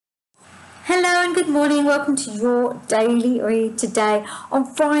Hello and good morning. Welcome to your daily read today on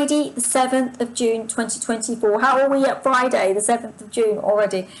Friday, the 7th of June 2024. How are we at Friday, the 7th of June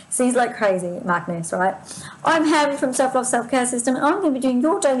already? Seems like crazy madness, right? I'm Helen from Self Love Self Care System, and I'm going to be doing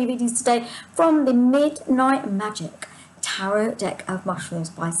your daily readings today from the Midnight Magic Tarot Deck of Mushrooms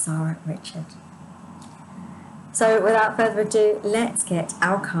by Sara Richard. So without further ado, let's get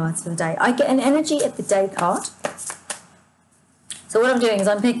our cards for the day. I get an Energy of the Day card. So what I'm doing is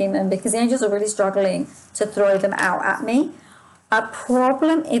I'm picking them because the angels are really struggling to throw them out at me. A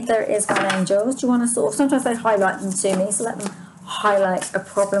problem, if there is one, angels, do you want to sort of, sometimes they highlight them to me, so let them highlight a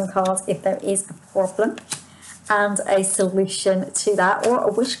problem card if there is a problem and a solution to that, or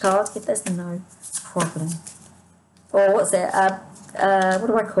a wish card if there's no problem. Or what's it, what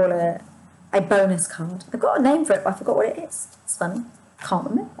do I call it? A bonus card. I've got a name for it, but I forgot what it is. It's funny.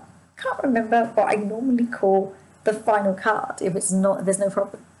 Can't remember what I normally call the final card if it's not, if there's no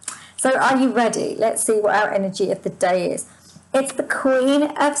problem. So are you ready? Let's see what our energy of the day is. It's the Queen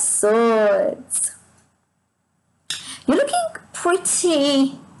of Swords. You're looking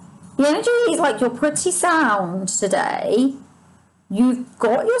pretty, the energy is like you're pretty sound today. You've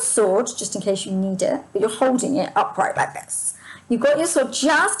got your sword just in case you need it, but you're holding it upright like this. You've got your sword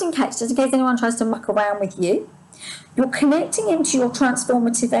just in case anyone tries to muck around with you. You're connecting into your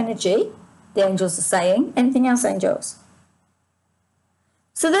transformative energy, the angels are saying. Anything else, angels?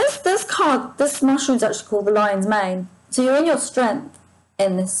 So this mushroom's actually called the lion's mane. So you're in your strength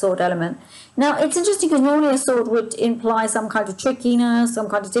in this sword element. Now, it's interesting because normally a sword would imply some kind of trickiness, some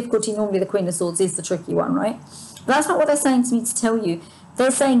kind of difficulty. Normally the Queen of Swords is the tricky one, right? But that's not what they're saying to me to tell you.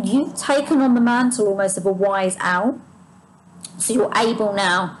 They're saying you've taken on the mantle almost of a wise owl. So you're able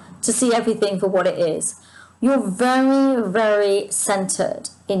now to see everything for what it is. You're very, very centered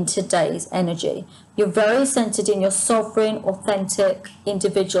in today's energy. You're very centered in your sovereign, authentic,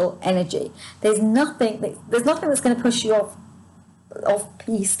 individual energy. There's nothing that's going to push you off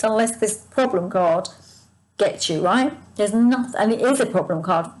piste unless this problem card gets you, right? There's nothing, and it is a problem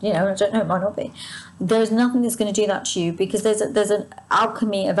card, you know, I don't know, it might not be. There's nothing that's going to do that to you because there's an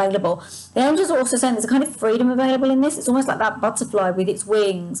alchemy available. The angels are also saying there's a kind of freedom available in this. It's almost like that butterfly with its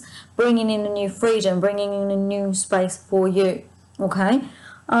wings, bringing in a new freedom, bringing in a new space for you, okay?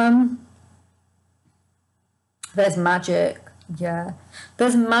 There's magic, yeah.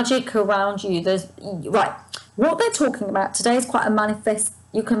 There's magic around you. Right, what they're talking about today is quite a manifest.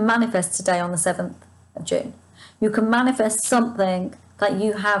 You can manifest today on the 7th of June. You can manifest something that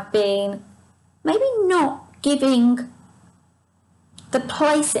you have been maybe not giving the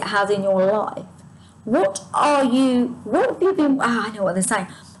place it has in your life. What have you been, I know what they're saying.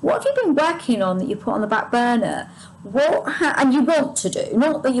 What have you been working on that you put on the back burner? And you want to do,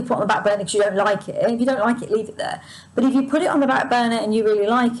 not that you put on the back burner because you don't like it. If you don't like it, leave it there. But if you put it on the back burner and you really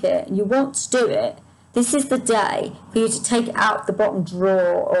like it and you want to do it, this is the day for you to take it out the bottom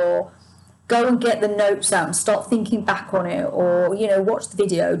drawer, or go and get the notes out and start thinking back on it, or, you know, watch the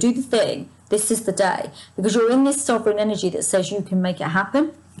video, do the thing. This is the day, because you're in this sovereign energy that says you can make it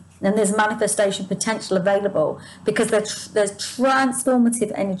happen, and there's manifestation potential available because there's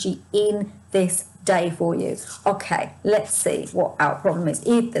transformative energy in this day for you. Okay, let's see what our problem is,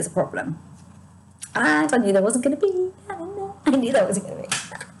 if there's a problem. And I knew there wasn't going to be. I knew there wasn't going to be.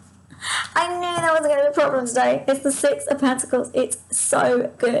 I knew there wasn't going to be a problem today. It's the 6 of Pentacles. It's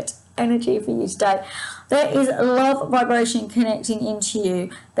so good energy for you today. There is love vibration connecting into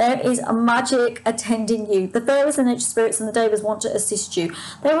you. There is a magic attending you. The fairies and nature spirits and the devas want to assist you.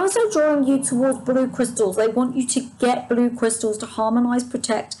 They're also drawing you towards blue crystals. They want you to get blue crystals to harmonize,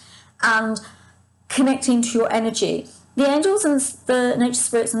 protect, and connect into your energy. The angels and the nature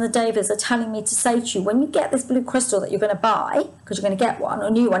spirits and the devas are telling me to say to you, when you get this blue crystal that you're going to buy, because you're going to get one, a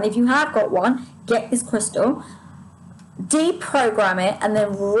new one, if you have got one, get this crystal, deprogram it and then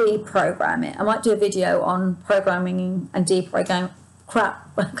reprogram it. I might do a video on programming and deprogramming.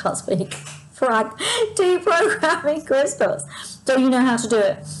 Crap, I can't speak. Deprogramming crystals, so you know how to do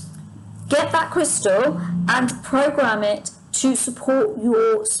it. Get that crystal and program it to support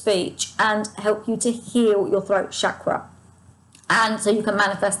your speech and help you to heal your throat chakra. And so you can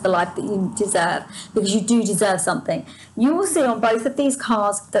manifest the life that you deserve, because you do deserve something. You will see on both of these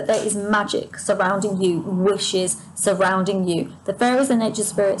cards that there is magic surrounding you, wishes surrounding you. The fairies and nature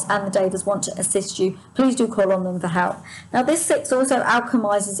spirits and the devas want to assist you. Please do call on them for help. Now, this 6 also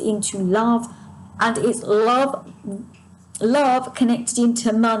alchemizes into love, and it's love connected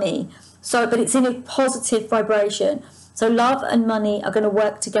into money. So, but it's in a positive vibration. So love and money are going to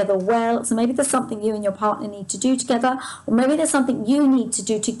work together well. So maybe there's something you and your partner need to do together, or maybe there's something you need to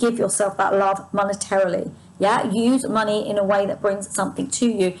do to give yourself that love monetarily. Yeah, use money in a way that brings something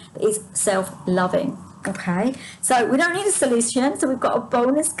to you that is self-loving. Okay, so we don't need a solution, so we've got a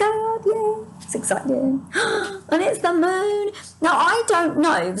bonus card. Yay, it's exciting. And it's the moon. Now, I don't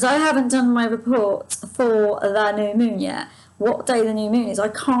know, because I haven't done my report for the new moon yet, what day the new moon is. I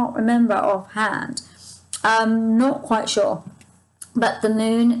can't remember offhand. Not quite sure. But the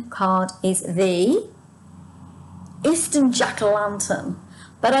moon card is the Eastern Jack-o'-lantern.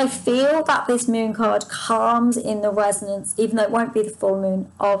 But I feel that this moon card comes in the resonance, even though it won't be the full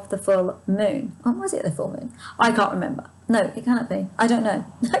moon, of the full moon. Oh, was it the full moon? I can't remember. No, it cannot be. I don't know.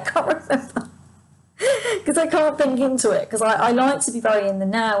 I can't remember. Because I can't think into it. Because I like to be very in the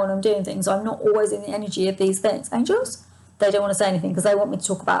now when I'm doing things. I'm not always in the energy of these things. Angels? They don't want to say anything because they want me to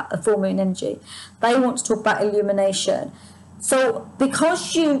talk about a full moon energy. They want to talk about illumination. So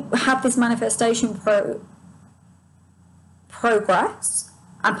because you have this manifestation progress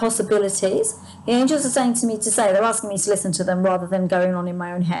and possibilities, the angels are saying to me to say, they're asking me to listen to them rather than going on in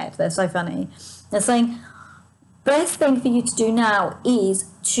my own head. They're so funny. They're saying, best thing for you to do now is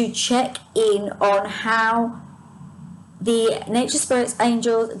to check in on how the nature spirits,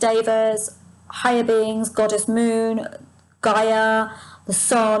 angels, devas, higher beings, goddess moon, Gaia, the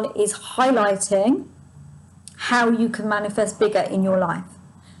sun is highlighting how you can manifest bigger in your life.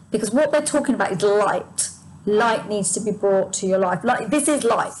 Because what they're talking about is light. Light needs to be brought to your life. Like, this is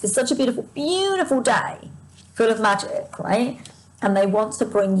life. It's such a beautiful, beautiful day full of magic, right? And they want to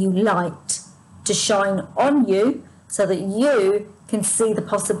bring you light to shine on you so that you can see the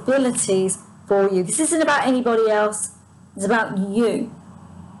possibilities for you. This isn't about anybody else. It's about you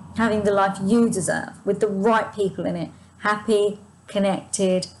having the life you deserve with the right people in it. Happy,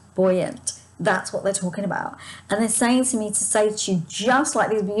 connected, buoyant. That's what they're talking about. And they're saying to me to say to you, just like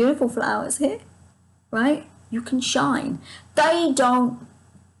these beautiful flowers here, right? You can shine. They don't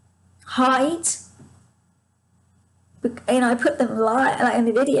hide. You know, I put them live, like in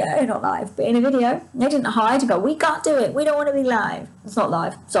the video, not live, but in a video. They didn't hide and go, we can't do it. We don't want to be live. It's not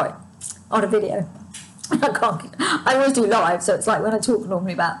live. Sorry. On a video. I always do live. So it's like when I talk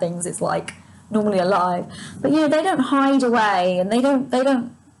normally about things, it's like normally alive. But, you know, they don't hide away and they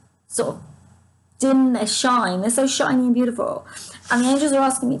don't sort of dim their shine. They're so shiny and beautiful. And the angels are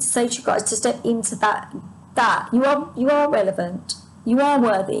asking me to say to you guys to step into that you are relevant, you are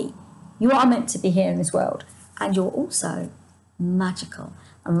worthy, you are meant to be here in this world, and you're also magical.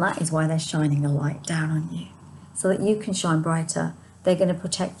 And that is why they're shining a light down on you, so that you can shine brighter. They're going to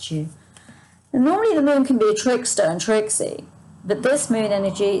protect you. And normally the moon can be a trickster and tricksy, but this moon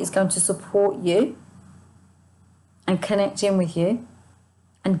energy is going to support you and connect in with you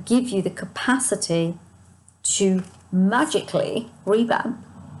and give you the capacity to magically revamp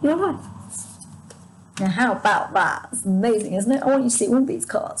your life. Now, how about that? It's amazing, isn't it? I want you to see all these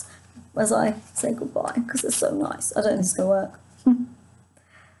cards as I say goodbye, because they're so nice. I don't think it's going to work.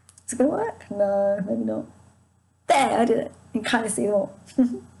 Is it going to work? No, maybe not. There, I did it. You can kind of see them all.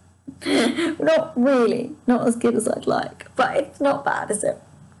 Not really. Not as good as I'd like. But it's not bad, is it?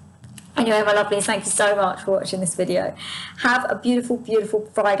 Anyway, my lovelies, thank you so much for watching this video. Have a beautiful, beautiful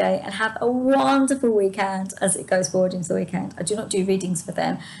Friday and have a wonderful weekend as it goes forward into the weekend. I do not do readings for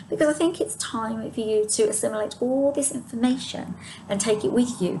them because I think it's time for you to assimilate all this information and take it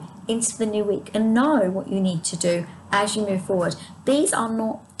with you into the new week and know what you need to do as you move forward. These are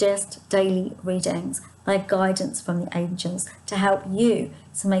not just daily readings. They're guidance from the angels to help you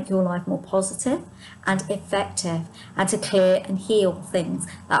to make your life more positive and effective and to clear and heal things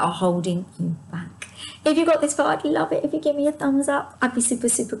that are holding you back. If you got this far, I'd love it if you give me a thumbs up. I'd be super,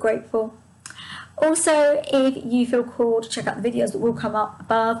 super grateful. Also, if you feel called, check out the videos that will come up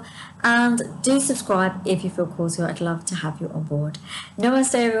above and do subscribe if you feel called to. I'd love to have you on board.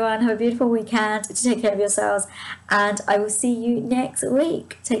 Namaste, everyone. Have a beautiful weekend. Take care of yourselves and I will see you next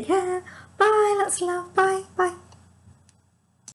week. Take care. Bye. Lots of love. Bye. Bye.